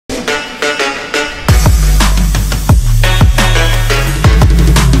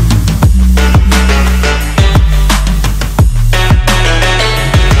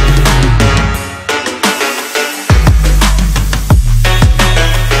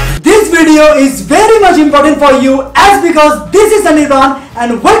video is very much important for you as because this is Anirban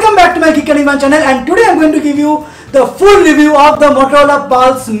and welcome back to my Geek Anirban channel, and today I'm going to give you the full review of the Motorola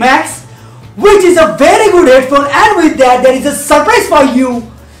Pulse Max, which is a very good headphone, and with that there is a surprise for you.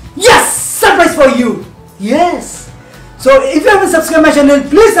 Yes, surprise for you. Yes. So if you haven't subscribed my channel,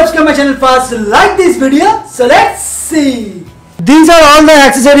 please subscribe my channel first, like this video. So let's see. These are all the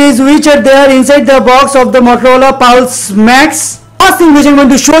accessories which are there inside the box of the Motorola Pulse Max. First thing which I'm going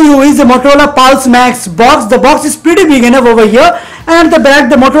to show you is the Motorola Pulse Max box. The box is pretty big enough over here, and at the back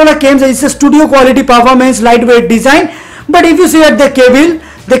the Motorola claims it's a studio quality performance lightweight design. But if you see at the cable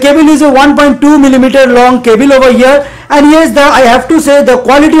is a 1.2mm long cable over here, and yes, I have to say the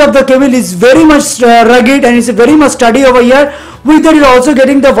quality of the cable is very much rugged and it's very much sturdy over here. With that, you're also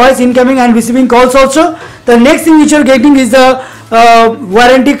getting the voice incoming and receiving calls also. The next thing which you're getting is the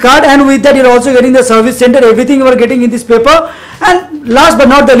warranty card, and with that you're also getting the service center. Everything you are getting in this paper. And last but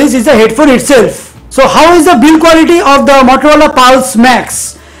not the least is the headphone itself. So how is the build quality of the Motorola Pulse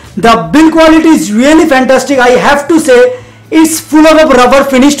Max? The build quality is really fantastic. I have to say it's full of a rubber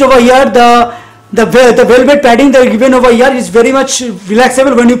finished over here. The velvet padding they are given over here is very much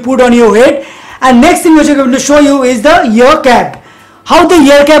relaxable when you put on your head. And next thing which I'm going to show you is the ear cap. How the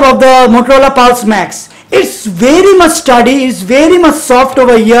ear cap of the Motorola Pulse Max. It's very much sturdy, it's very much soft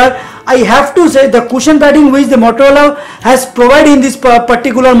over here. I have to say the cushion padding which the Motorola has provided in this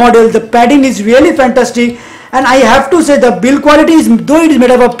particular model, the padding is really fantastic. And I have to say the build quality is, though it is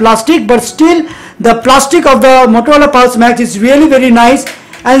made of plastic, but still the plastic of the Motorola Pulse Max is really very nice.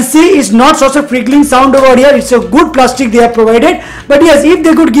 And see, it's not such a crinkling sound over here. It's a good plastic they have provided. But yes, if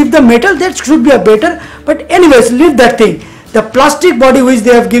they could give the metal, that should be a better. But anyways, leave that thing. The plastic body which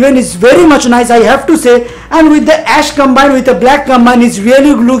they have given is very much nice, I have to say, and with the ash combined with the black combined, it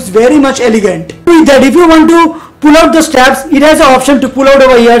really looks very much elegant. With that, if you want to pull out the straps, it has an option to pull out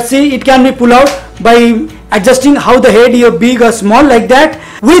over here. See, it can be pulled out by adjusting how the head is big or small like that.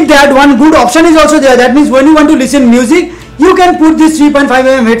 With that, one good option is also there. That means when you want to listen music, you can put this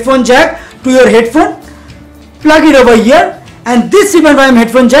 3.5mm headphone jack to your headphone, plug it over here, and this 3.5mm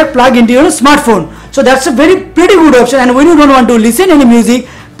headphone jack plug into your smartphone. So that's a pretty good option. And when you don't want to listen any music,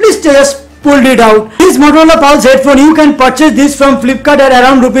 please just pull it out. This Motorola Pulse headphone, you can purchase this from Flipkart at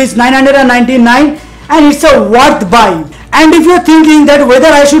around rupees 999, and it's a worth buy. And if you're thinking that whether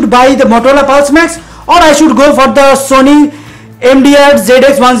I should buy the Motorola Pulse Max or I should go for the SONY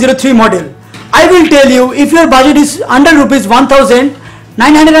MDRZX310 model, I will tell you, if your budget is under rupees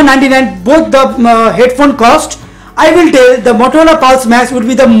 1999, both the headphone cost, I will tell the Motorola Pulse Max would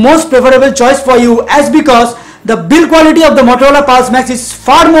be the most preferable choice for you, as because the build quality of the Motorola Pulse Max is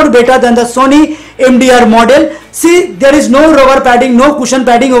far more better than the Sony MDR model. See, there is no rubber padding, no cushion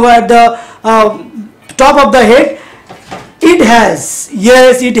padding over at the top of the head. It has,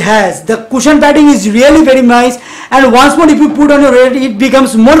 yes, it has. The cushion padding is really very nice, and once more if you put on your head, it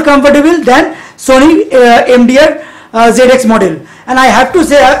becomes more comfortable than Sony MDR ZX model. And I have to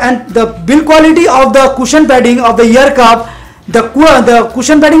say, and the build quality of the cushion padding of the ear cup, the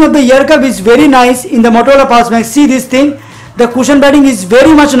cushion padding of the ear cup is very nice in the Motorola Pulse Max. See this thing, the cushion padding is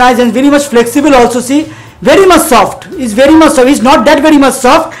very much nice and very much flexible also. See, very much soft. It's very much soft. It's not that very much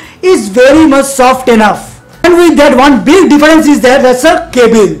soft. It's very much soft enough. And with that, one big difference is that's a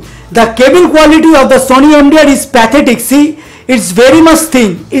cable. The cable quality of the Sony MDR is pathetic. See, it's very much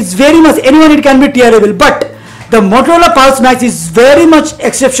thin. It's very much, anyone it can be tearable. But the Motorola Pulse Max is very much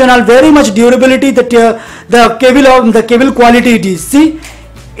exceptional, very much durability. The cable quality it is. See,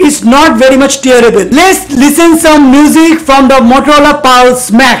 it's not very much tearable. Let's listen some music from the Motorola Pulse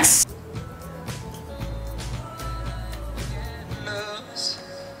Max.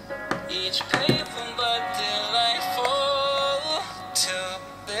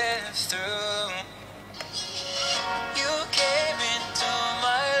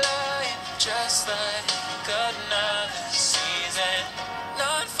 Just like another season,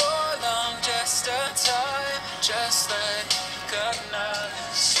 not for long, just a time, just like another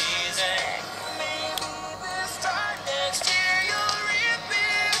season. Maybe this time next year you'll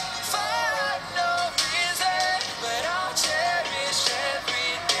reappear for no reason, but I'll cherish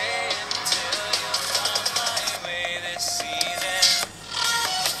every day until you come my way this season.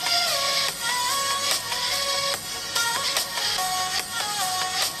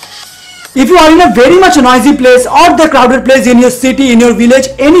 If you are in a very much noisy place or the crowded place in your city, in your village,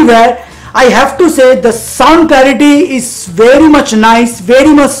 anywhere, I have to say the sound clarity is very much nice,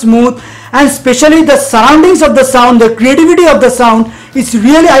 very much smooth, and especially the surroundings of the sound, the creativity of the sound is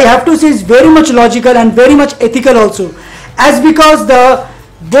really, I have to say, is very much logical and very much ethical also. As because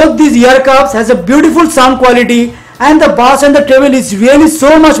both these ear cups has a beautiful sound quality, and the bass and the treble is really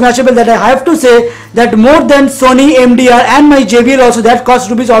so much matchable that I have to say that more than Sony, MDR and my JBL also, that cost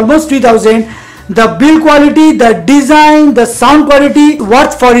rupees almost 3000. The build quality, the design, the sound quality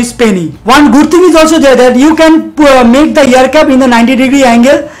worth for its penny. One good thing is also there that you can make the ear cap in the 90-degree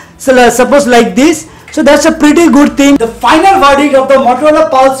angle, so suppose like this. So that's a pretty good thing. The final verdict of the Motorola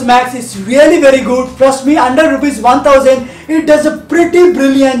Pulse Max is really very good. Trust me, under rupees 1000 it does a pretty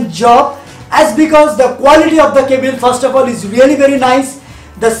brilliant job, as because the quality of the cable first of all is really very nice.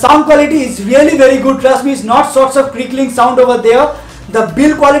 The sound quality is really very good. Trust me, it's not sorts of crickling sound over there. The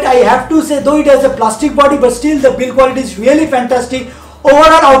build quality, I have to say, though it has a plastic body, but still the build quality is really fantastic.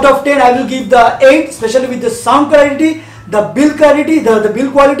 Overall out of 10 I will give the 8, especially with the sound quality. The build quality, the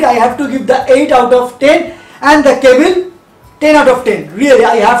build quality, I have to give the 8 out of 10, and the cable 10 out of 10. Really,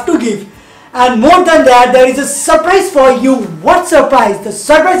 I have to give. And more than that, there is a surprise for you. What surprise? The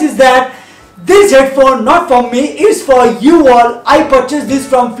surprise is that this headphone, not for me, it's for you all. I purchased this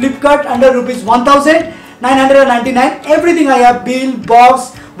from Flipkart under rupees 1999. Everything I have, bill,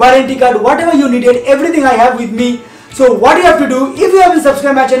 box, warranty card, whatever you needed, everything I have with me. So what you have to do, if you haven't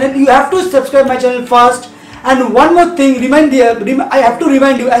subscribed my channel, you have to subscribe my channel first. And one more thing, I have to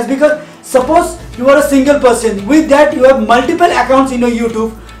remind you, as because suppose you are a single person, with that you have multiple accounts in your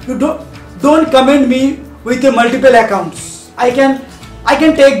YouTube, you don't comment me with your multiple accounts. I can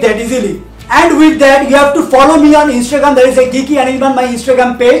take that easily. And with that you have to follow me on Instagram. There is a Geeky Anime on my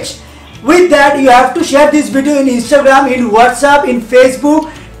Instagram page. With that you have to share this video in Instagram, in WhatsApp, in Facebook.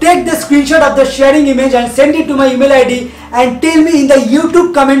 Take the screenshot of the sharing image and send it to my email ID and tell me in the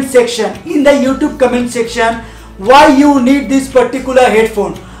YouTube comment section, why you need this particular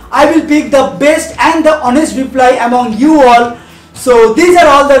headphone. I will pick the best and the honest reply among you all. So these are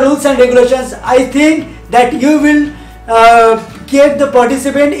all the rules and regulations. I think that you will get the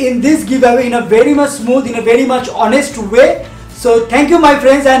participant in this giveaway in a very much smooth, in a very much honest way. So thank you my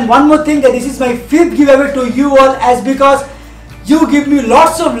friends. And one more thing, that this is my 5th giveaway to you all, as because you give me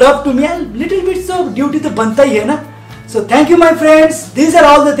lots of love to me and little bit so duty to banta hi hai na. So thank you my friends. These are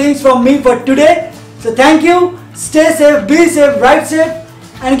all the things from me for today. So thank you. Stay safe, be safe, ride safe,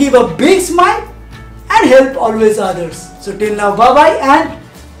 and give a big smile and help always others. So till now, bye bye and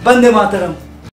Bande Mataram.